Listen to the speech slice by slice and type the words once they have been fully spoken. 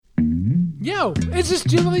Yo, it's a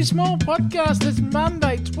stupidly small podcast. It's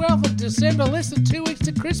Monday, 12th of December, less than 2 weeks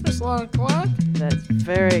to Christmas, Lauren Clark. That's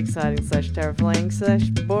very exciting / terrifying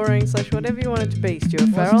 / boring / whatever you want it to be, Stuart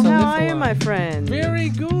Farrell. How are you, my friend? Very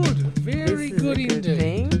good. Very this good is a good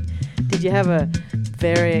indeed. thing. Did you have a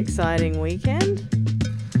very exciting weekend?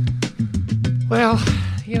 Well,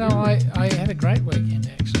 you know, I had a great weekend,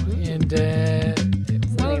 actually. And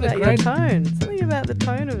one of the Your tone. Something about the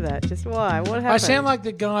tone of that. Just why? What happened? I sound like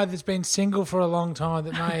the guy that's been single for a long time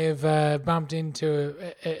that may have bumped into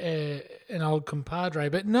an old compadre.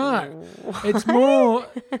 But no, it's more...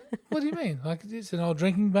 What do you mean? Like it's an old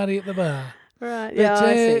drinking buddy at the bar. Right, yeah,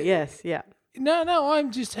 I see. Yes, yeah. No,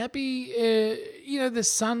 I'm just happy. The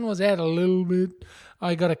sun was out a little bit.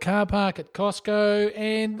 I got a car park at Costco,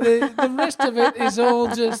 and the rest of it is all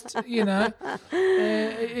just, You got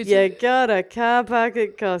a car park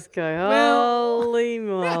at Costco. Holy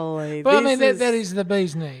moly. Well, I mean, that is the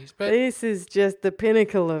bee's knees. But this is just the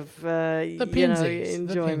pinnacle of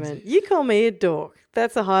enjoyment. You call me a dork.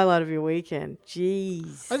 That's the highlight of your weekend.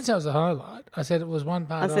 Jeez. I didn't say it was a highlight. I said it was one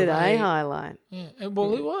part of I said a highlight. Yeah,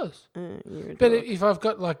 well, it was. You're a But dork. if I've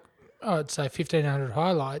got, I'd say 1,500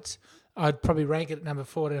 highlights, I'd probably rank it at number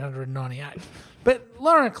 1,498. But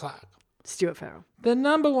Lauren Clark, Stuart Farrell. the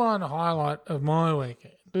number one highlight of my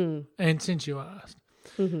weekend, and since you asked,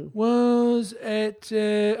 was at,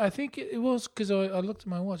 I think it was because I looked at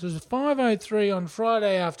my watch, it was 5:03 on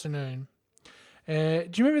Friday afternoon. Do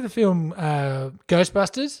you remember the film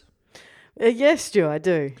Ghostbusters? Yes, Stu, I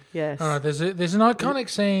do. Yes. All right, there's an iconic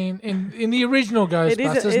scene in the original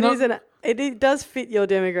Ghostbusters. It does fit your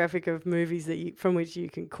demographic of movies from which you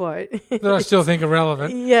can quote. that I still think are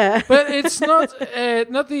relevant. Yeah. But it's not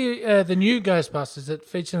the new Ghostbusters that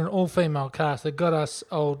featured an all-female cast that got us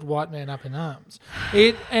old white men up in arms.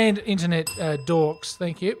 And internet dorks,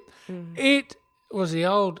 thank you. It was the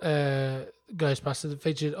old Ghostbusters that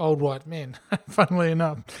featured old white men, funnily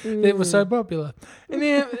enough. It was so popular.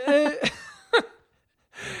 Now,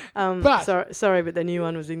 sorry, but the new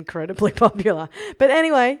one was incredibly popular. But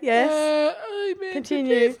anyway, yes.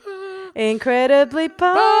 Continue. Incredibly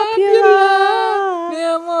popular.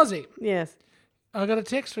 Now, Lozzie. Yes. I got a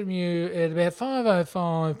text from you at about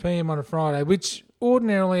 5:05 p.m. on a Friday, which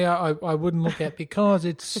ordinarily I wouldn't look at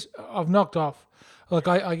because I've knocked off. Look,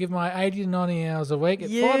 I give my 80 to 90 hours a week. At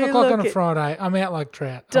 5 o'clock on a Friday, I'm out like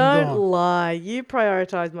trout. Don't lie. You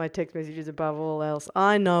prioritise my text messages above all else.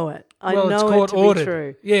 I know it. I know it's it to ordered. be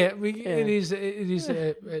true. Yeah, it is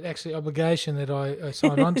actually obligation that I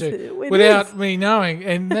signed on to It without is. me knowing.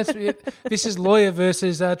 And that's this is lawyer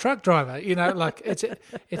versus truck driver. You know, like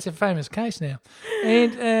it's a famous case now.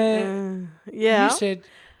 And Yeah. you said...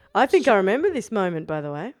 I think I remember this moment, by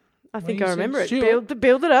the way. I think you I said, remember it. Stuart.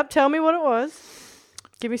 Build it up. Tell me what it was.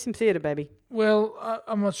 Give me some theatre, baby. Well,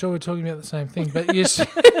 I'm not sure we're talking about the same thing, but yes,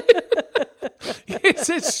 yes,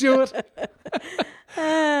 it's short.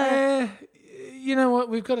 You know what?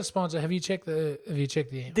 We've got a sponsor. Have you checked the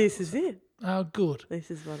email? This is it. Oh, good.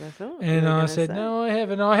 This is what I thought. And I said, no, I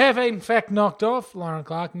haven't. I have, in fact, knocked off Lauren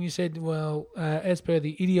Clark. And you said, well, as per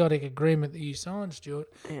the idiotic agreement that you signed,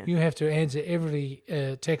 Stuart, you have to answer every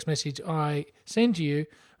text message I send to you,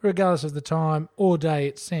 regardless of the time or day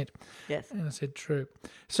it's sent. Yes. And I said, true.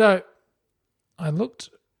 So I looked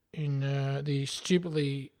in the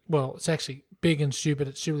stupidly, well, it's actually big and stupid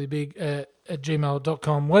at stupidlybig at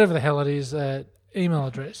gmail.com, whatever the hell it is, email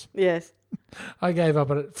address. Yes. I gave up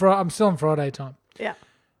on it. I'm still on Friday time. Yeah.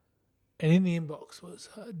 And in the inbox was,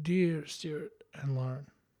 dear Stuart and Lauren,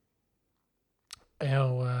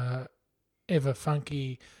 our ever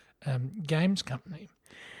funky games company,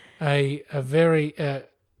 a very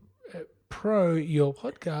pro your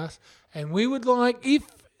podcast, and we would like, if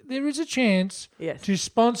there is a chance, to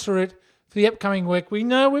sponsor it for the upcoming week. We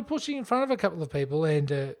know we're pushing in front of a couple of people, and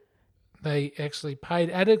they actually paid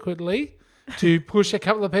adequately to push a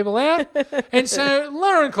couple of people out. And so,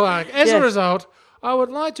 Lauren Clark, as a result, I would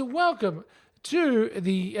like to welcome to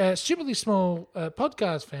the Stupidly Small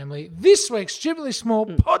podcast family this week's Stupidly Small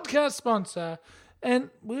podcast sponsor, and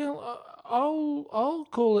I'll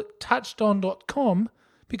call it touchedon.com,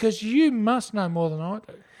 because you must know more than I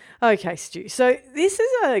do. Okay, Stu. So this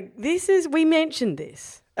is we mentioned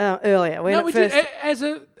this earlier when we did as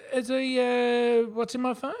a what's in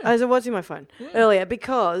my phone. As a what's in my phone earlier,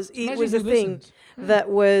 because it was a thing that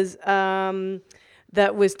was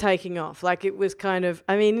that was taking off. Like it was kind of,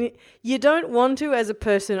 I mean, you don't want to, as a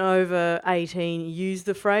person over 18, use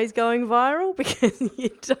the phrase going viral because you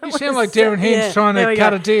don't. You sound like Darren Hinch trying to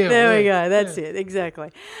cut a deal. There we go. That's it.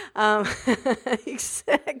 Exactly.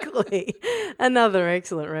 Exactly. Another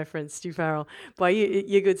excellent reference, Stu Farrell, by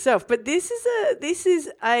your good self. But this is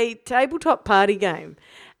a tabletop party game.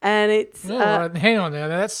 And it's... right. Hang on now.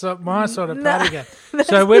 That's my sort of party game.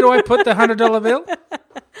 So where do I put the $100 bill?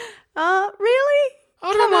 Really?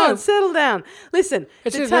 I don't know. On, settle down. Listen.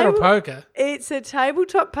 It's just a little poker. It's a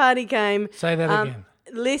tabletop party game. Say that again.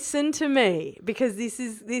 Listen to me, because this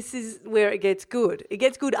is where it gets good. It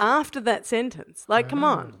gets good after that sentence. Like, come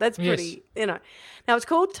on. That's pretty, Now, it's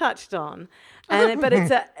called Touched On. But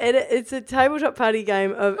it's a tabletop party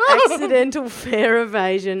game of accidental fare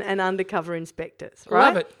evasion and undercover inspectors, right?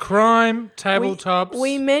 Love it. Crime, tabletops.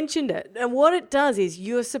 We mentioned it. And what it does is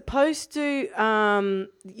you're supposed to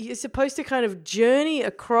kind of journey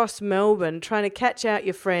across Melbourne trying to catch out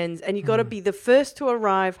your friends, and you've got to be the first to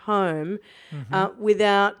arrive home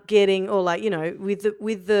without getting, or like,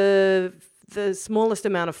 with the smallest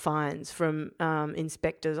amount of fines from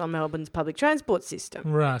inspectors on Melbourne's public transport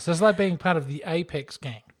system. Right. So it's like being part of the Apex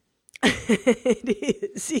gang. It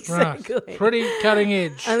is, exactly. Right. Pretty cutting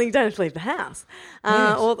edge. Only you don't have to leave the house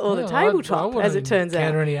or the tabletop, as it turns out.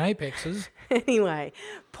 I wouldn't encounter any Apexes. Anyway,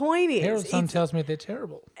 point is... Herald Sun tells me they're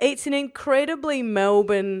terrible. It's an incredibly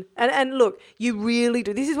Melbourne... And look, you really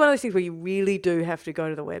do... This is one of those things where you really do have to go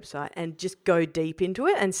to the website and just go deep into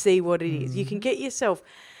it and see what it is. You can get yourself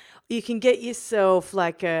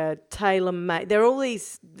like a tailor-made. There are all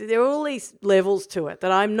these levels to it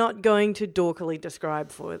that I'm not going to dorkily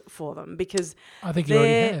describe for them, because I think you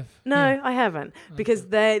already have. No, I haven't, because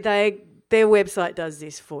their website does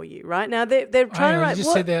this for you right now. They're trying to write. You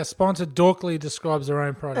just said their sponsor dorkily describes their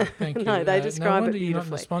own product. Thank you. No, they describe it beautifully. You're not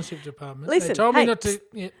in the sponsorship department. Listen, they told me not to.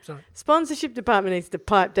 Yeah, sorry. Sponsorship department needs to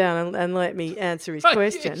pipe down and let me answer his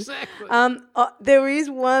question. Exactly. There is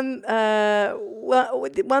one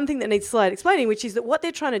thing that needs slight explaining, which is that what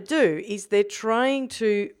they're trying to do is they're trying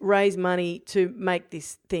to raise money to make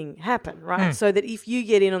this thing happen, right? So that if you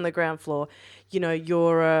get in on the ground floor,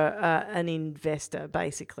 you're an investor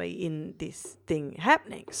basically in this thing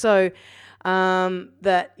happening. So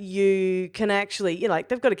that you can actually,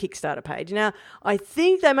 they've got a Kickstarter page. Now, I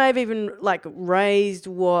think they may have even raised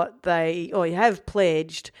what they, or have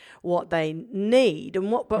pledged what they need.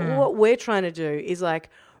 And what we're trying to do is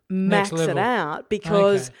max it out,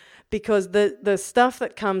 because the stuff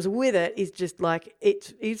that comes with it is just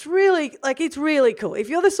it's really cool. If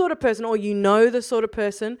you're the sort of person, or the sort of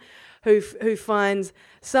person who finds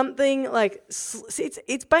something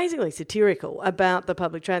it's basically satirical about the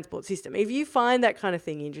public transport system. If you find that kind of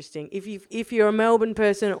thing interesting, if you're a Melbourne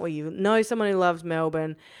person, or you know someone who loves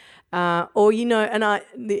Melbourne, or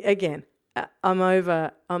I'm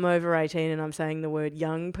over 18 and I'm saying the word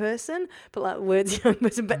young person, but words young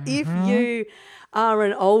person. But if you are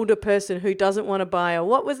an older person who doesn't want to buy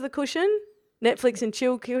what was the cushion? Netflix and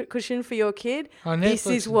chill cushion for your kid. This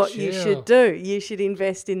is what you should do. You should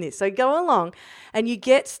invest in this. So go along and you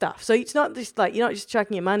get stuff. So it's not just you're not just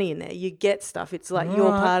chucking your money in there. You get stuff. It's you're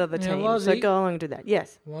part of the team. Lozzie, so go along and do that.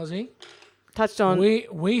 Yes. Lozzie. Touched on.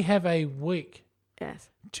 We have a week. Yes.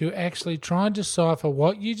 To actually try and decipher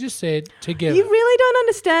what you just said together. You really don't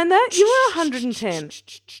understand that? You were 110.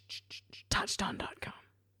 Touchedon.com.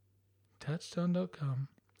 Touchedon.com.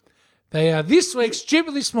 They are this week's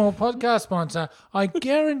Stupidly Small podcast sponsor. I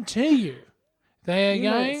guarantee you they are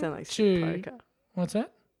going to... Poker. What's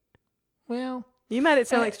that? Well... You made it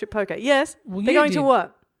sound like strip poker. Yes. Well, they're going to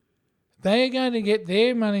what? They are going to get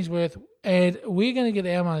their money's worth, and we're going to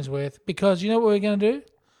get our money's worth, because you know what we're going to do?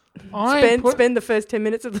 Spend the first 10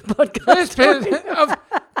 minutes of the podcast.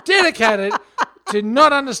 Dedicated to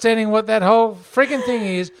not understanding what that whole freaking thing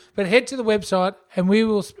is, but head to the website and we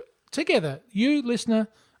will, together, you listener,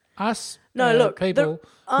 us, people,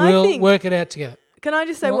 will work it out together. Can I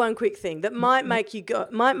just say one quick thing that might make you go?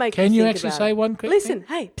 Can you actually say one quick thing?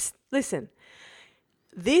 Listen.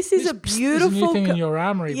 This is a beautiful... There's a new thing in your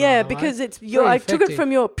armoury, yeah, because it's I took it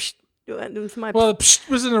from your... Well, psh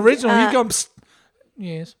was an original. You've gone... Psh.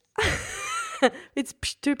 Yes. It's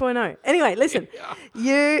 2.0. Anyway, listen.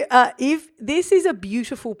 If this is a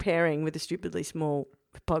beautiful pairing with the Stupidly Small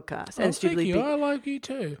podcast and Stupidly Big. Big. I like you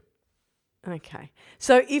too. Okay.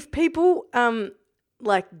 So if people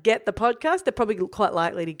get the podcast, they're probably quite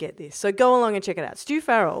likely to get this. So go along and check it out. Stu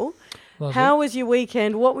Farrell, how was your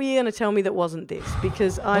weekend? What were you going to tell me that wasn't this?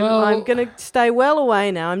 Because I'm going to stay well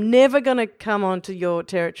away now. I'm never going to come onto your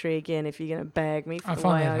territory again if you're going to bag me. I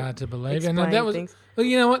find that hard to believe. And that was things. Well,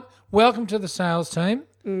 you know what? Welcome to the sales team.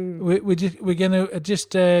 We're going to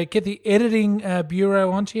just get the editing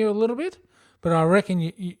bureau onto you a little bit, but I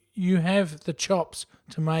reckon you have the chops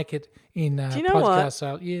to make it in you know what? podcast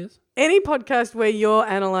sale. Yes. Any podcast where you're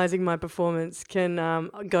analysing my performance can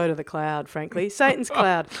go to the cloud, frankly. Satan's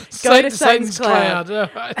cloud. Go to Satan's cloud. All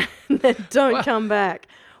right. And then don't come back.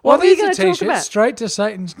 Well, What were you there's going a to talk t-shirt, about? straight to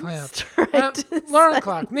Satan's cloud. Straight to Lauren Satan's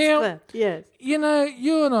Clark. Now, cloud. Yes. you know,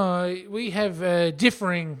 you and I, we have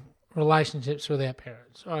differing relationships with our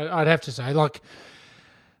parents. I'd have to say, like,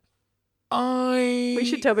 We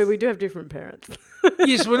should tell people we do have different parents.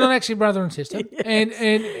 Yes, we're not actually brother and sister. Yes.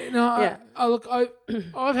 And no, Yeah.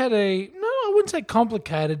 I've had I wouldn't say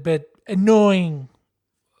complicated, but annoying.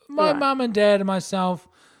 My Right. mum and dad and myself,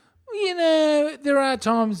 you know, there are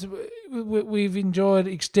times we've enjoyed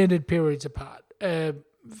extended periods apart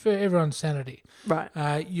for everyone's sanity. Right.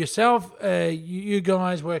 Yourself, you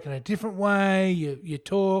guys work in a different way. You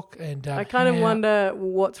talk and I kind of hang out. wonder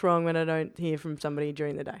what's wrong when I don't hear from somebody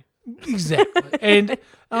during the day. Exactly. and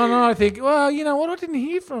I think, well, you know what? I didn't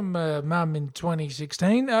hear from Mum in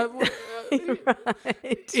 2016. Right.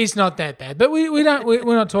 It's not that bad, but we're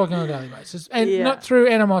not talking on a daily basis, and Yeah. not through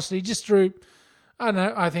animosity, just through, I don't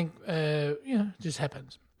know. I think you know, it just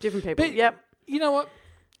happens. Different people. But Yep. you know what?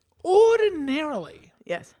 Ordinarily,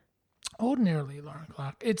 Yes. Lauren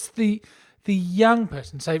Clark, it's the young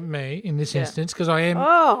person, say me in this Yeah. instance, because I am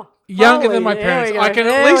Oh. younger holy, than my there parents. we go, I can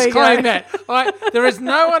there at least we claim go. that. There is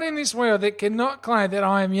no one in this world that cannot claim that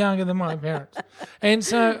I am younger than my parents. And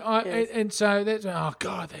so Yes. and so that's, oh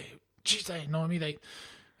God, they annoy me. They,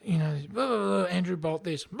 you know, blah, blah, blah, Andrew Bolt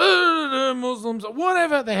this, blah, blah, blah, Muslims,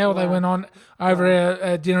 whatever the hell they went on over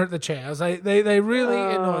our dinner at the Chows. They really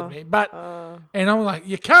annoyed me. But and I'm like,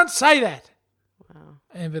 you can't say that.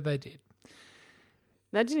 Wow. But they did.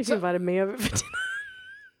 Imagine if you invited me over for dinner.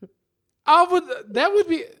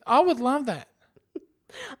 I would love that.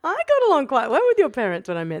 I got along quite well with your parents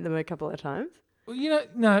when I met them a couple of times. Well, you know,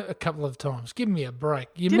 no, a couple of times. Give me a break.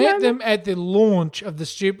 You Did I met know them at the launch of the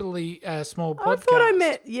Stupidly Small podcast. I thought I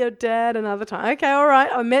met your dad another time. Okay, all right.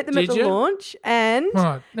 I met them at Did the you? launch and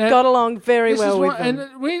Right. Now, got along very this well is with why, them.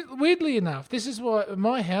 and weirdly enough, this is why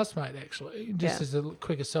my housemate actually, just Yeah. as a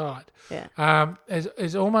quick aside, Yeah.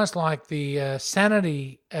 is almost like the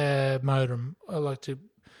sanity modem.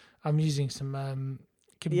 I'm using some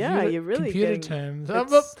computer, you're really computer getting- terms.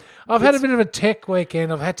 it's- I've had a bit of a tech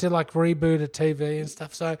weekend. I've had to reboot a TV and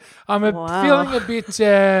stuff, so I'm Wow. feeling a bit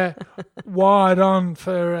wide on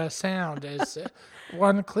for sound. As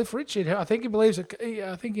one Cliff Richard, I think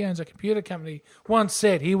I think he owns a computer company, once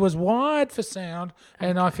said he was wired for sound,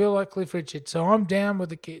 and I feel like Cliff Richard, so I'm down with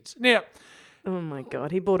the kids now. Oh my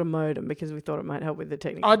God, he bought a modem because we thought it might help with the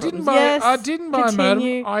technical I didn't problems. buy. Yes, I didn't buy a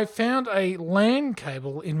continue. modem. I found a LAN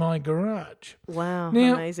cable in my garage. Wow,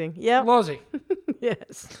 Now, amazing. Yep. Lozzie.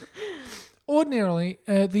 Yes. Ordinarily,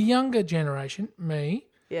 the younger generation, me,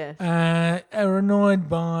 Yes. are annoyed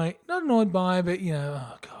by, not annoyed by, but you know,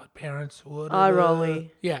 oh God, parents, whatever. Eye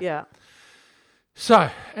rolly. Yeah. Yeah.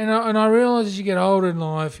 So, and I realise as you get older in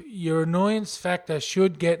life, your annoyance factor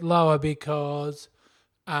should get lower because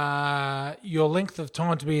your length of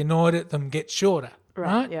time to be annoyed at them gets shorter.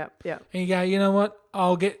 Right? Yep. Yep. And you go, you know what?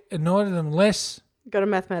 I'll get annoyed at them less, Got a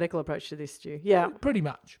mathematical approach to this, Stu. Yeah. pretty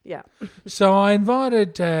much. Yeah. So I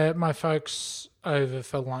invited my folks over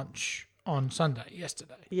for lunch on Sunday,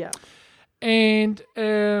 yesterday. Yeah. And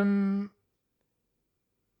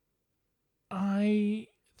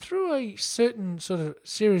through a certain sort of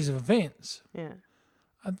series of events, Yeah.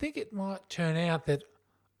 I think it might turn out that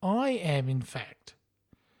I am, in fact,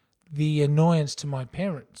 the annoyance to my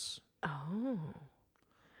parents. Oh.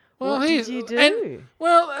 Well, What here's- did you do? and-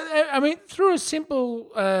 well, I mean, through a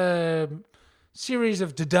simple series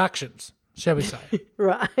of deductions, shall we say.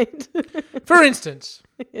 Right. For instance,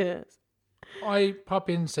 Yes. I pop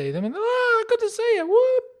in and see them, and good to see you.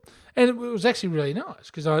 Whoop. And it was actually really nice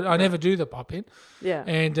because I never do the pop in, Yeah.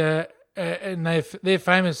 and they're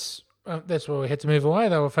famous. That's why we had to move away.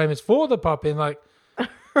 They were famous for the pop in. Like, who's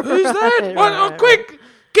that? Right, What? right, Oh, quick!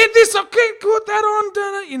 Get this! I can't put that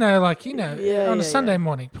on. You know, Yeah, on a yeah, Sunday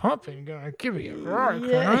morning pop in, going, give me a break.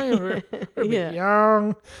 Yeah. You know? We're a bit Yeah.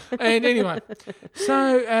 young. And anyway,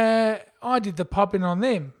 so I did the pop in on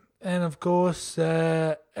them. And of course,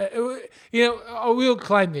 I will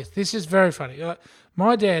claim this. This is very funny.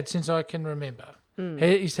 My dad, since I can remember,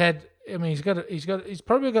 he's had. I mean, he's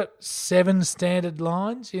probably got 7 standard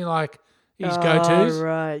lines. You know, like his go-tos. Oh,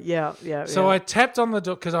 right. Yeah. Yeah. So yeah. I tapped on the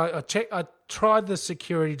door because I tried the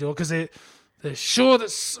security door because they're sure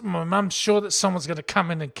that my mum's sure that someone's going to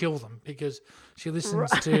come in and kill them because she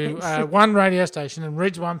listens to one radio station and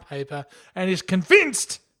reads one paper and is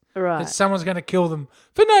convinced Right. that someone's going to kill them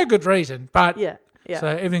for no good reason. But Yeah. so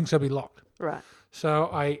everything's going to be locked. Right. So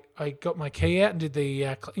I got my key out and did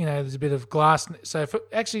the, there's a bit of glass. So if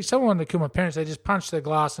actually someone wanted to kill my parents, they just punch the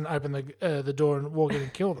glass and open the door and walk in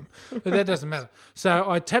and kill them. But that doesn't matter. So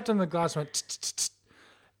I tapped on the glass and went, tss, tss, tss,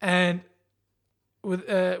 and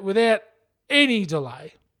without any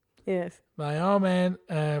delay, Yes. my old man,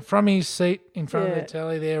 from his seat in front of Yeah. the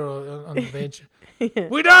telly there or on the bench,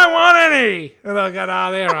 we don't want any. And I go,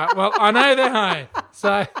 oh, they're right. Well, I know they're home.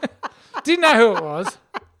 So didn't know who it was.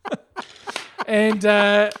 And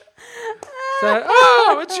it's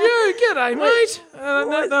you. G'day, mate.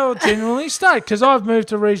 They were genuinely stoked because I've moved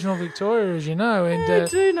to regional Victoria, as you know. And I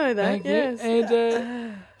do know that, thank you. yes.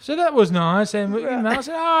 And so that was nice. And I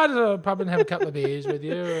said, I'd go to the pub and have a couple of beers with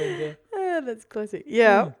you. And That's classic.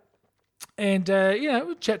 Yeah. And,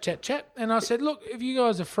 we chat. And I said, look, if you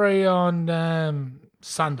guys are free on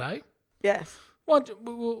Sunday, Yes.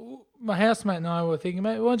 my housemate and I were thinking,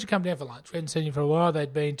 mate, why don't you come down for lunch? We hadn't seen you for a while.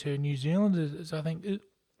 They'd been to New Zealand, as I think,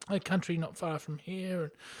 a country not far from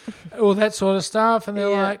here, and all that sort of stuff. And they're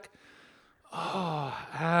like,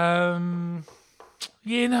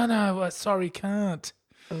 sorry, can't.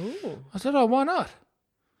 Ooh. I said, oh, why not?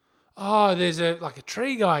 Oh, there's a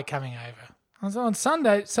tree guy coming over. I was on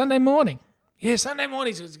Sunday morning. Yeah, Sunday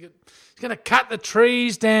morning. He's going to cut the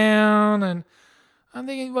trees down. And I'm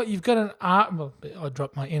thinking, what, you've got an well, I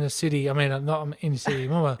dropped my inner city. I mean, I'm not inner city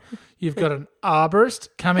anymore. You've got an arborist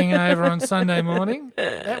coming over on Sunday morning.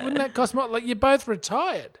 Wouldn't that cost more? Like, you're both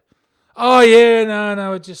retired. Oh, yeah,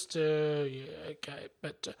 no, it just, okay.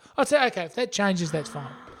 But I'd say, okay, if that changes, that's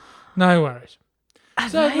fine. No worries. Are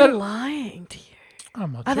they lying to you?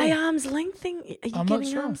 I'm not Are sure. they arm's lengthing? Are you I'm not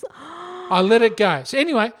getting sure. arms? I let it go. So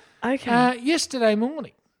anyway, Okay. yesterday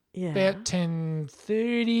morning, Yeah. about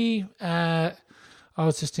 10:30, I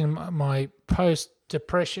was just in my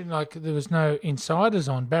post-depression, like there was no insiders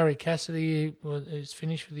on. Barry Cassidy is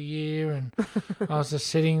finished for the year, and I was just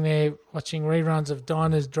sitting there watching reruns of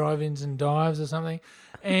Diners, Drive-Ins and Dives or something,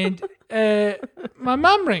 and my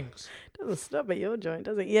mum rings. Doesn't stop at your joint,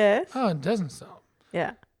 does it? Yes. Oh, it doesn't stop.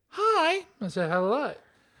 Yeah. Hi. I said, hello.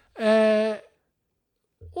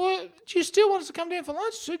 Well, do you still want us to come down for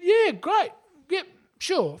lunch? I said, yeah, great. Yep,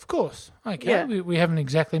 sure, of course. Okay, Yeah. we haven't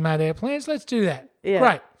exactly made our plans. Let's do that. Yeah.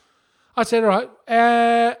 Great. I said, all right,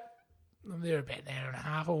 they're about an hour and a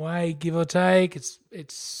half away, give or take. It's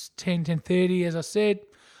 10:30, as I said.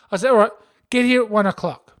 I said, all right, get here at 1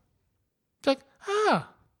 o'clock. It's like,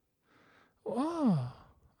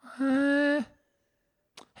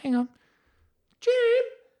 hang on. Jim,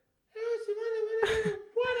 how's the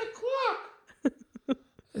 1 o'clock?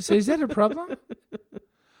 So is that a problem?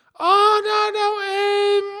 Oh, no,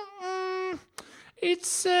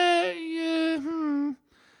 it's,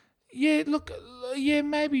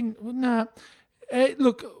 maybe, no.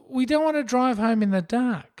 Look, we don't want to drive home in the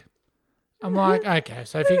dark. I'm like, okay,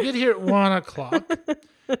 so if you get here at 1 o'clock,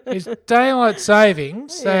 it's daylight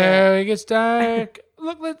savings, so it gets dark.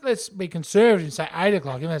 Look, let's be conservative and say 8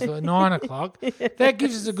 o'clock, and that's like 9 o'clock. That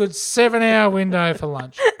gives us a good 7-hour window for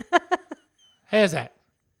lunch. How's that?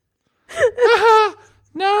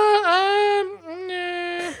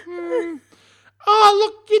 Oh,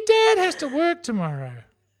 look, your dad has to work tomorrow.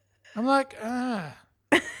 I'm like,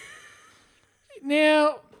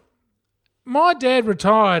 Now, my dad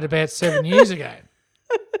retired about 7 years ago.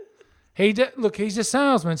 He's a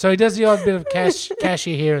salesman, so he does the odd bit of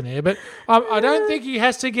cashier here and there, but I don't think he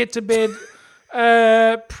has to get to bed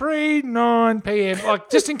pre-9 p.m., like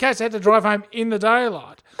just in case I had to drive home in the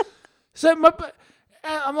daylight. So I'm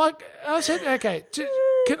like, I said, okay,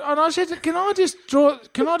 can I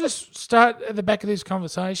just start at the back of this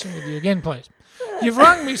conversation with you again, please? You've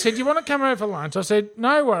rung me, said you want to come over for lunch. I said,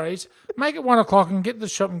 no worries, make it 1 o'clock and get to the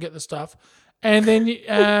shop and get the stuff. And then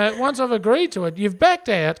once I've agreed to it, you've backed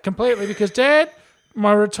out completely because, Dad,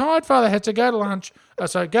 my retired father had to go to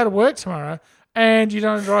go to work tomorrow, and you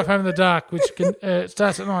don't drive home in the dark, which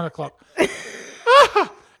starts at 9 o'clock.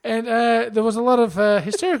 And there was a lot of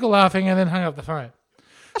hysterical laughing, and then hung up the phone.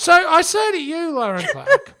 So I say to you, Lauren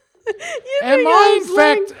Clark, have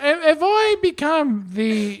I become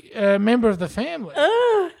the member of the family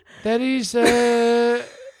that is?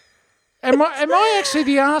 Am I actually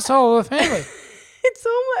the arsehole of the family? It's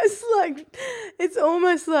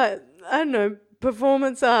almost like I don't know,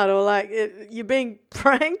 performance art, or like you're being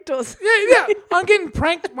pranked or something. Yeah. I'm getting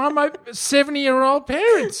pranked by my 70-year-old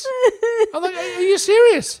parents. I'm like, are you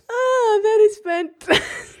serious? Oh, that is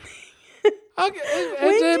fantastic.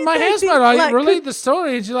 My housemate, I relayed the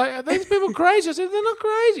story, and she's like, are these people crazy? I said, they're not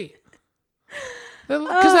crazy.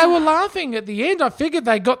 Because they were laughing at the end. I figured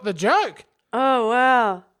they got the joke. Oh,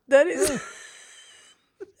 wow. That is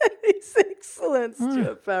that is excellent,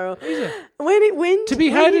 Stuart Farrell. When To be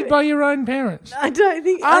hated by your own parents. I don't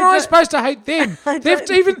think. Aren't I supposed to hate them?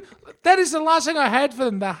 don't- That is the last thing I had for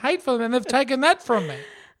them. The hate for them, and they've taken that from me.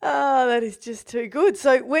 Oh, that is just too good.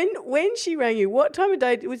 So when she rang you, what time of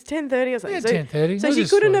day? It was 10:30 or something. Yeah, 10:30. So We're she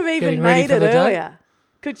just, couldn't like, have even getting ready made for it the day. earlier,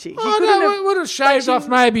 could she? Oh, no, we would have shaved off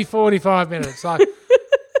maybe 45 minutes. Like,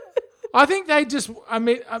 I think they just. I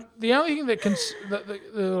mean, the only thing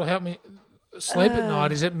that'll help me sleep at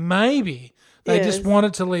night is that maybe they just Yes.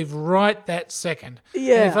 wanted to leave right that second.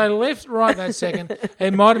 Yeah. And if they left right that second,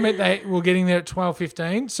 it might have meant they were getting there at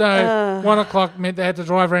 12:15. So 1 o'clock meant they had to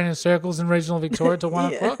drive around in circles in regional Victoria till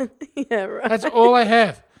 1 o'clock. Yeah, right. That's all I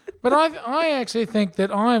have. But I actually think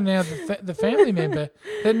that I am now the family member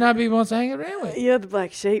that nobody wants to hang around with. You're the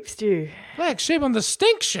black sheep, Stu. Black sheep on the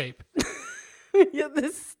stink sheep. You're the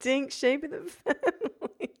stink sheep of the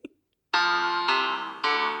family.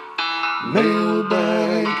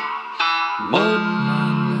 Mailbag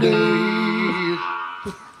Monday.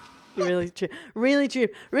 Really true.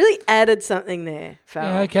 Really added something there, Farrell.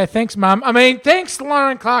 Yeah, okay, thanks, Mum. I mean, thanks,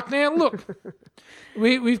 Lauren Clark. Now, look,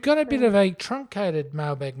 we've got a bit of a truncated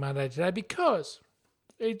Mailbag Monday today because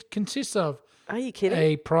it consists of Are you kidding?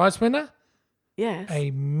 a prize winner, Yes.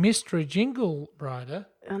 a mystery jingle writer,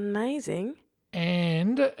 Amazing.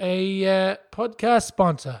 and a podcast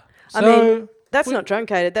sponsor. So, I mean, that's not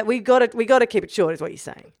truncated. That we got to keep it short, is what you're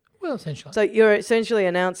saying. well, essentially. So you're essentially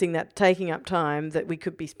announcing that taking up time that we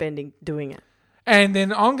could be spending doing it. And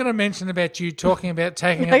then I'm going to mention about you talking about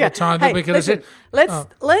taking up the time Hey, that we could have listen, said.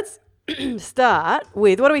 let's start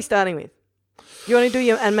with, what are we starting with? Do you want to do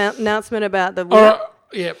your announcement about the All winner? right,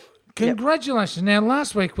 yeah. Congratulations. Now,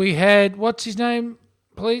 last week we had, what's his name,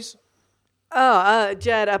 please? Jad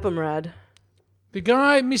Uphamrad. The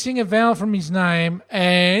guy missing a vowel from his name,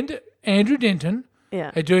 and Andrew Denton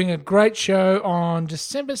Yeah. are doing a great show on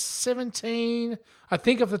December 17, I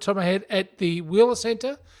think off the top of my head, at the Wheeler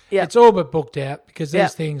Centre. Yeah. It's all but booked out because these Yeah.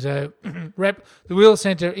 things are The Wheeler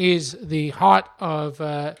Centre is the height of Got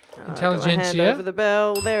my hand intelligentsia. over the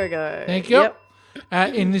bell. There we go. Thank you.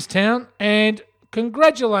 Yep. In this town. And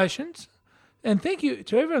congratulations. And thank you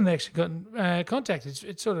to everyone that actually got contacted.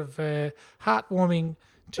 It's sort of heartwarming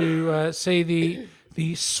to see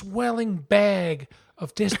the swelling bag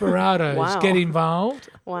of desperados Wow. get involved.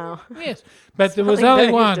 Wow. Yes. But there was Something only big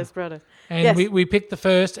of one. Desperado. And Yes. we picked the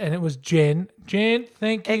first, and it was Jen. Jen,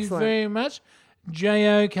 thank you Excellent. very much.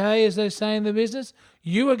 JOK, as they say in the business.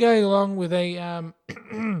 You are going along with a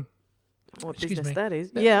What Excuse business me. that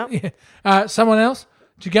is. Yeah. someone else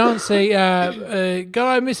to go and see a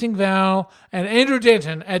guy missing vowel and Andrew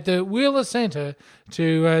Denton at the Wheeler Centre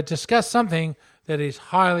to discuss something that is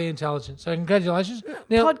highly intelligent. So congratulations.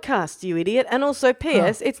 Now, Podcast, you idiot. And also,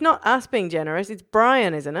 P.S., it's not us being generous, it's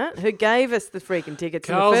Brian, isn't it? Who gave us the freaking tickets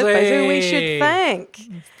in the first place, who we should thank.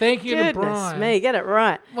 thank you to Goodness Brian. me, get it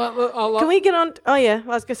right. Well, look, Can we get on? Oh, yeah. I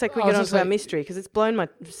was going to say, can we I get was on to gonna our say- mystery? Because it's blown my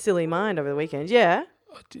silly mind over the weekend. Yeah.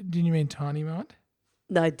 Didn't you mean Tiny Mind?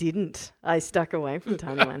 No, I didn't. I stuck away from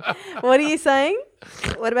Tiny One. What are you saying?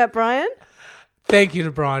 What about Brian? Thank you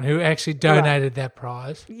to Brian, who actually donated that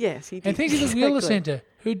prize. Yes, he did. And thank you to the Wheeler Exactly. Centre,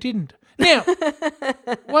 who didn't. Now,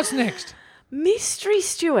 what's next? Mystery,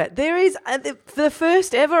 Stuart. There is the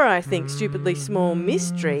first ever, I think, stupidly small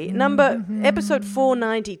mystery. Episode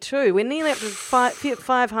 492. We're nearly up to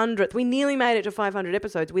 500th. We nearly made it to 500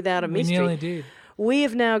 episodes without a mystery. We nearly did. We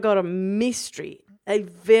have now got a mystery, a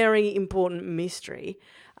very important mystery,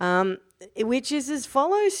 which is as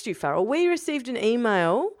follows, Stu Farrell. We received an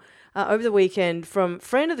email over the weekend from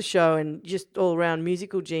friend of the show and just all-round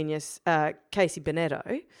musical genius, Casey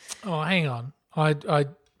Bonetto. Oh, hang on.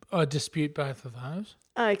 I dispute both of those.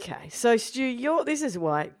 Okay, so Stu, this is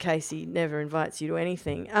why Casey never invites you to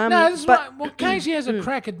anything. No, this is why. Well, Casey has a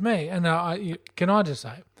crack at me, and can I just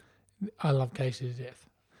say, I love Casey to death.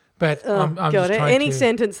 But I'm God, just trying any to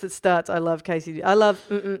sentence that starts, I love Casey. I love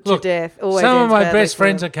to Look, death. Always some of ends my badly best for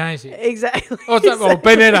friends him. are Casey. Exactly. Or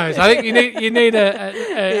Benedettos. I think you need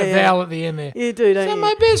a vowel at the end there. You do, don't Some you?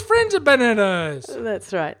 of my best friends are Benedettos.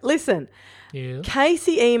 That's right. Listen, Yeah.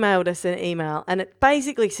 Casey emailed us an email, and it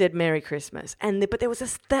basically said Merry Christmas, but there was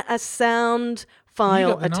a sound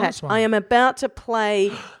file got the nice attached. one. I am about to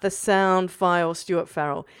play the sound file, Stuart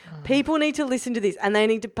Farrell. Oh. People need to listen to this, and they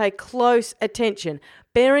need to pay close attention,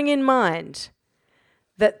 bearing in mind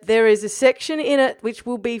that there is a section in it which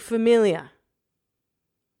will be familiar.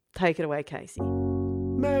 Take it away, Casey.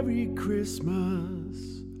 Merry Christmas,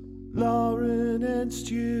 Lauren and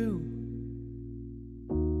Stu.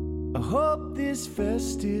 I hope this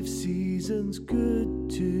festive season's good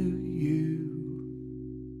to you.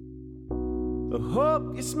 I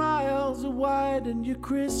hope your smiles are wide and your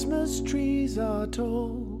Christmas trees are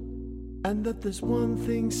tall. And that there's one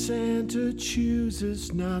thing Santa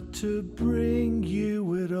chooses not to bring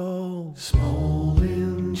you at all. Small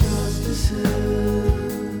injustices,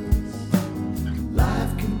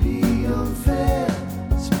 life can be unfair.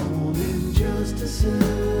 Small injustices,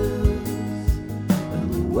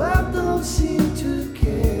 and the world don't seem to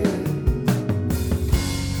care.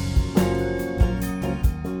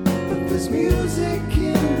 But there's music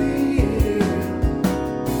in the air.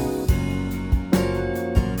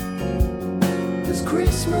 There's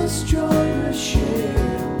Christmas joy to share.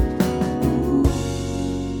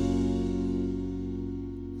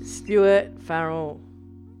 Stuart Farrell,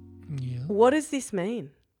 Yeah. what does this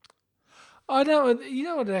mean? I don't. You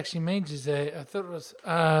know what it actually means is I thought it was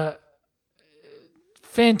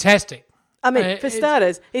fantastic. I mean, for it's-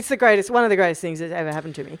 starters, it's one of the greatest things that's ever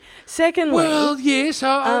happened to me. Secondly, Well, yes.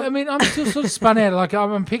 I mean, I'm still sort of spun out. Like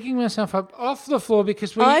I'm picking myself up off the floor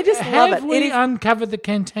because I just love it. We It is- uncovered the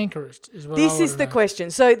cantankerist. Is what this I is the wanna know. question.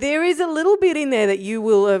 So there is a little bit in there that you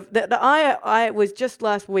will have that I was just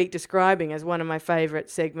last week describing as one of my favourite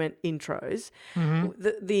segment intros,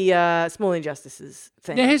 the Small Injustices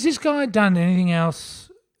thing. Now, has this guy done anything else?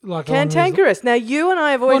 Like along these- Cantankerous. Now, you and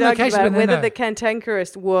I have always Well, in the argued case of about whether Banana. the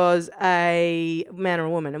cantankerous was a man or a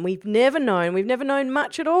woman, and we've never known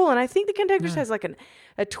much at all. And I think the cantankerous has like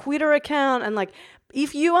a Twitter account, and like,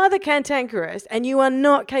 if you are the cantankerous and you are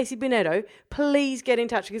not Casey Bonetto, please get in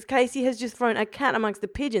touch, because Casey has just thrown a cat amongst the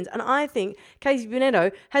pigeons, and I think Casey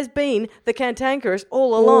Bonetto has been the cantankerous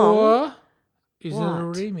all along. Or is it a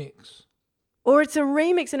What? remix? Or it's a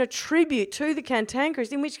remix and a tribute to the cantankerous,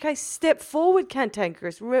 in which case, step forward,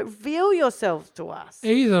 cantankerous. Reveal yourselves to us.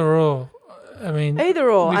 Either or. I mean, Either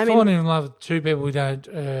or. We've I mean, fallen in love with two people we don't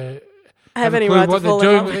have a any clue right to what they're fall in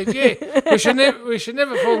doing love. with it. Yeah, we should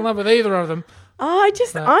never fall in love with either of them. I'm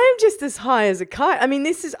just as high as a kite. I mean,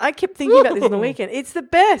 I kept thinking about this on the weekend. It's the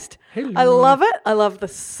best. I Hello. love it. I love the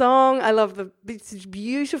song. It's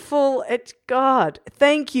beautiful. God.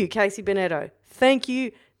 Thank you, Casey Bonetto. Thank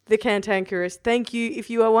you, the cantankerous. Thank you if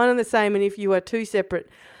you are one and the same, and if you are two separate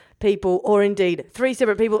people, or indeed three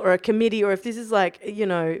separate people, or a committee, or if this is like,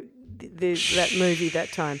 that movie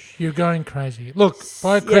that time. You're going crazy. Look,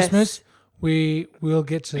 by Yes. Christmas, we will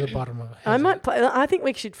get to the bottom of it. I think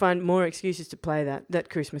we should find more excuses to play that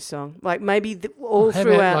Christmas song. Like maybe all How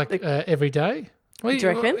throughout. about every day? Well, Do you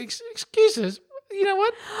reckon? Excuses. You know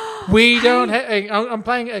what? We don't have. I'm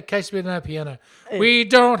playing a Casey Bonetto piano. We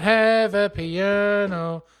don't have a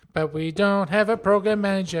piano, but we don't have a program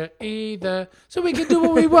manager either. So we can do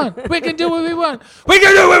what we want. We can do what we want. We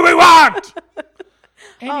can do what we want.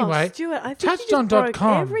 Anyway, Stuart, I think you just broke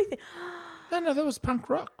touchdown.com. everything. No, that was punk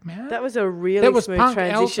rock, man. That was a really That was smooth Punk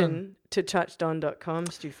transition Elton. to touchdown.com,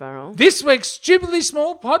 Stu Farrell. This week's Stupidly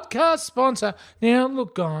Small podcast sponsor. Now,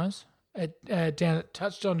 look, guys, down at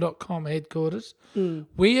touchdown.com headquarters,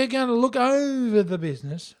 we are going to look over the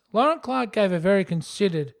business. Lauren Clark gave a very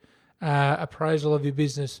considered appraisal of your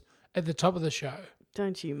business at the top of the show.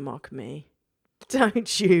 Don't you mock me.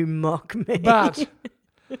 Don't you mock me. But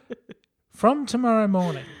from tomorrow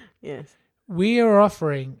morning, yes. we are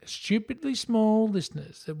offering stupidly small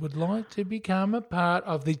listeners that would like to become a part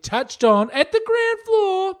of the Touchdown at the ground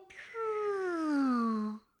floor.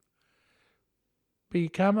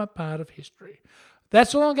 Become a part of history.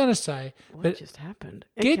 That's all I'm going to say. What But just happened?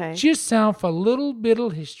 get yourself a little bit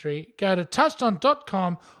of history. Go to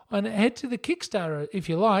touchdown.com and head to the Kickstarter if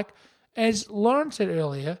you like. As Lauren said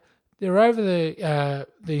earlier, they're over the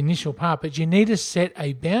initial part, but you need to set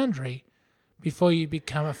a boundary before you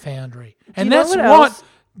become a foundry. And you know that's what what else?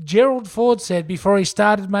 Gerald Ford said before he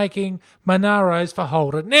started making Monaros for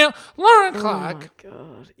Holden. Now, Lauren Clark,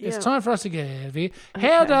 God. it's Yeah. time for us to get out of here.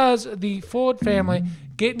 How does the Ford family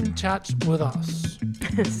get in touch with us?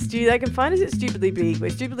 Stu, they can find us at Stupidly Big. We're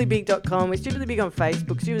stupidlybig.com. We're Stupidly Big on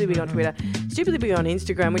Facebook, Stupidly Big on Twitter, Stupidly Big on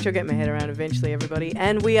Instagram, which I'll get my head around eventually, everybody.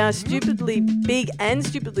 And we are Stupidly Big and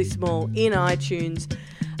Stupidly Small in iTunes,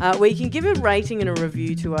 where you can give a rating and a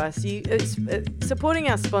review to us. Supporting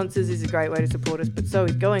our sponsors is a great way to support us, but so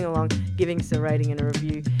is going along, giving us a rating and a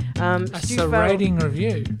review. That's Stu a Farrell- rating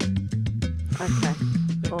review. Okay.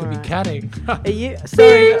 That All could right. be cutting. Are you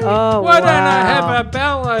sorry? Oh, Why wow. don't I have a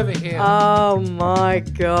bell over here? Oh my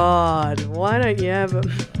God! Why don't you have a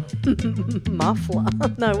muffler?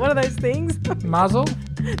 No, what are those things? Muzzle?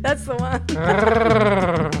 That's the one.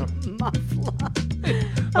 Muffler.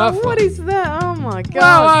 Oh, what is that? Oh my God!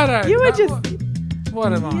 Well, I don't You were know. just.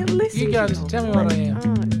 What am I? You listen You to go your tell me what I am.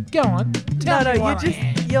 Oh. Go on. Tell No, me you're what I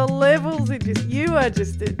am. just your levels are just. You are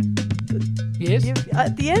just. Yes.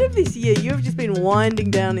 At the end of this year, you have just been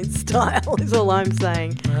winding down in style, is all I'm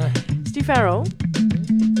saying. Stu Farrell,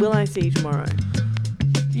 will I see you tomorrow?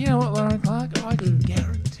 You know what, Lauren Clark? I can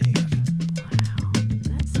guarantee it. Wow.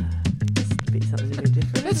 That's a bit something a bit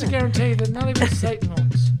different. That's a isn't it? guarantee that none of it's Satan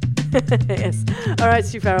wants. Yes. All right,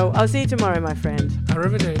 Stu Farrell. I'll see you tomorrow, my friend.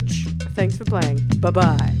 Arrivederci. Thanks for playing.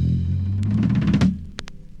 Bye-bye.